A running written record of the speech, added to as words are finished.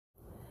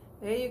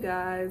Hey you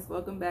guys,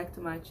 welcome back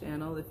to my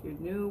channel. If you're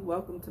new,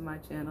 welcome to my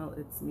channel.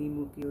 It's me,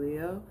 Mookie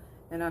Leo,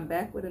 and I'm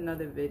back with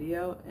another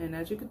video. And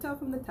as you can tell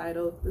from the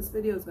title, this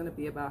video is going to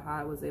be about how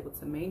I was able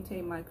to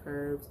maintain my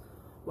curves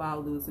while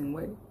losing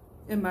weight.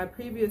 In my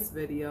previous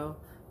video,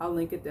 I'll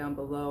link it down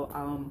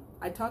below,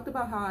 I talked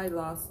about how I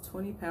lost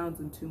 20 pounds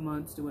in 2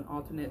 months doing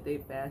alternate day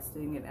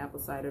fasting and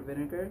apple cider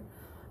vinegar.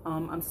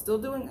 I'm still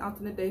doing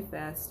alternate day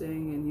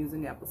fasting and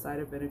using apple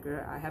cider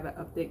vinegar. I have an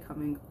update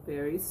coming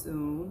very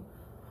soon.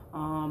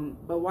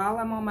 But while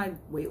I'm on my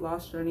weight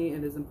loss journey,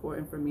 it is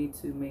important for me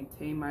to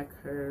maintain my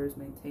curves,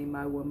 maintain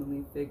my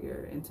womanly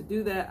figure. And to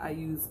do that, I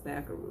use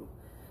Maca Root.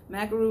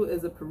 Maca Root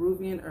is a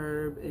Peruvian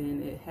herb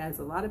and it has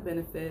a lot of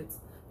benefits.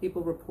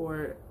 People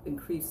report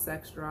increased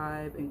sex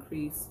drive,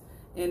 increased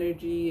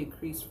energy,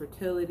 increased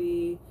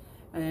fertility.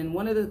 And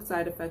one of the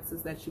side effects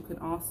is that you can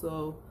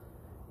also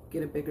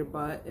get a bigger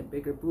butt and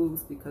bigger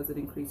boobs because it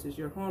increases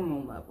your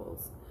hormone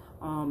levels.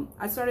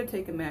 I started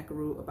taking Maca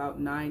Root about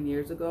 9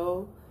 years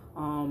ago.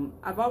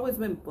 I've always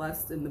been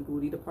blessed in the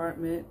booty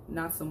department,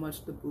 not so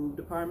much the boob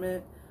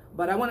department,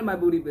 but I wanted my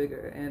booty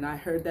bigger and I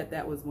heard that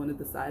that was one of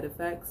the side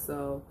effects,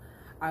 so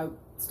I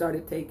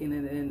started taking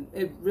it and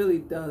it really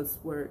does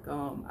work.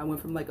 I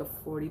went from like a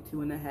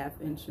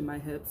 42.5 inch in my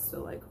hips to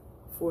like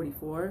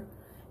 44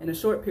 in a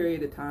short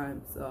period of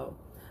time, so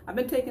I've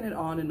been taking it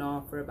on and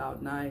off for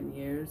about 9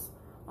 years.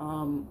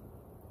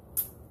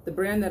 The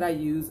brand that I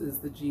use is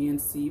the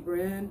GNC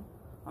brand.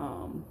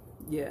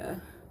 Yeah,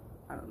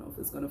 I don't know if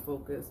it's going to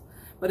focus,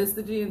 but it's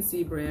the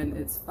GNC brand.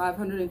 It's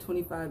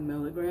 525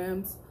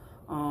 milligrams,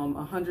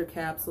 100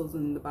 capsules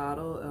in the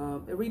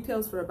bottle. It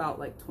retails for about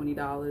like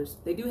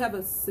 $20. They do have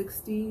a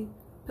 60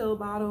 pill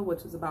bottle,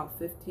 which is about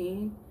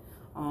 $15.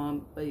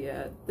 But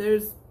yeah,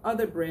 there's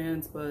other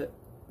brands, but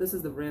this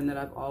is the brand that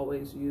I've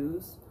always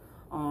used.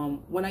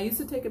 When I used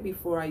to take it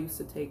before, I used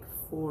to take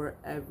 4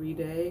 every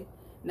day.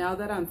 Now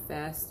that I'm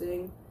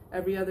fasting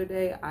every other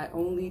day, I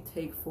only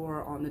take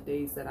 4 on the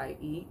days that I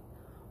eat.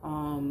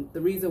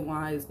 The reason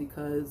why is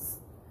because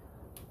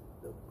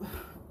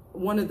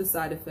one of the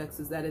side effects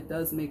is that it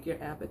does make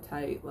your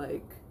appetite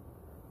like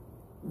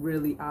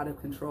really out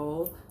of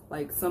control.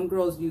 Like some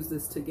girls use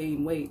this to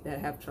gain weight that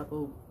have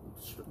trouble,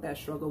 that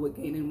struggle with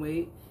gaining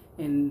weight,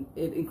 and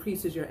it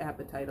increases your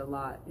appetite a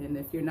lot. And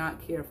if you're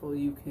not careful,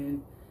 you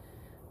can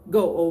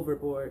go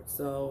overboard.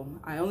 So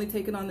I only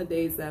take it on the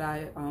days that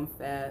I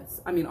fast.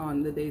 I mean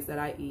on the days that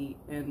I eat,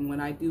 and when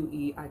I do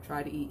eat, I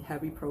try to eat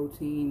heavy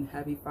protein,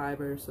 heavy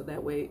fiber, so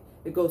that way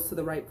it goes to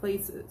the right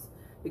places.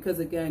 Because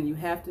again, you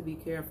have to be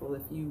careful.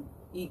 If you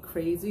eat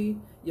crazy,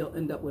 you'll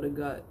end up with a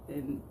gut,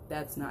 and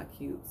that's not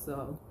cute.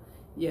 So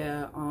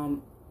yeah,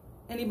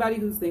 anybody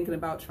who's thinking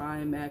about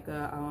trying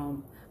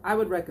Maca, I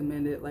would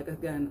recommend it. Like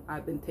again,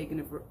 I've been taking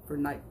it for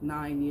like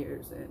 9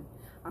 years and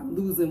I'm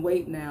losing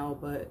weight now,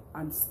 but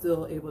I'm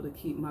still able to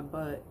keep my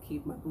butt,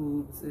 keep my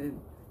boobs,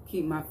 and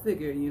keep my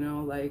figure, you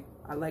know? Like,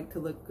 I like to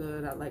look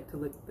good, I like to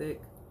look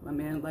thick. My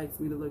man likes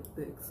me to look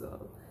thick,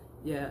 so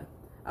yeah.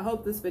 I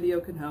hope this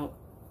video can help.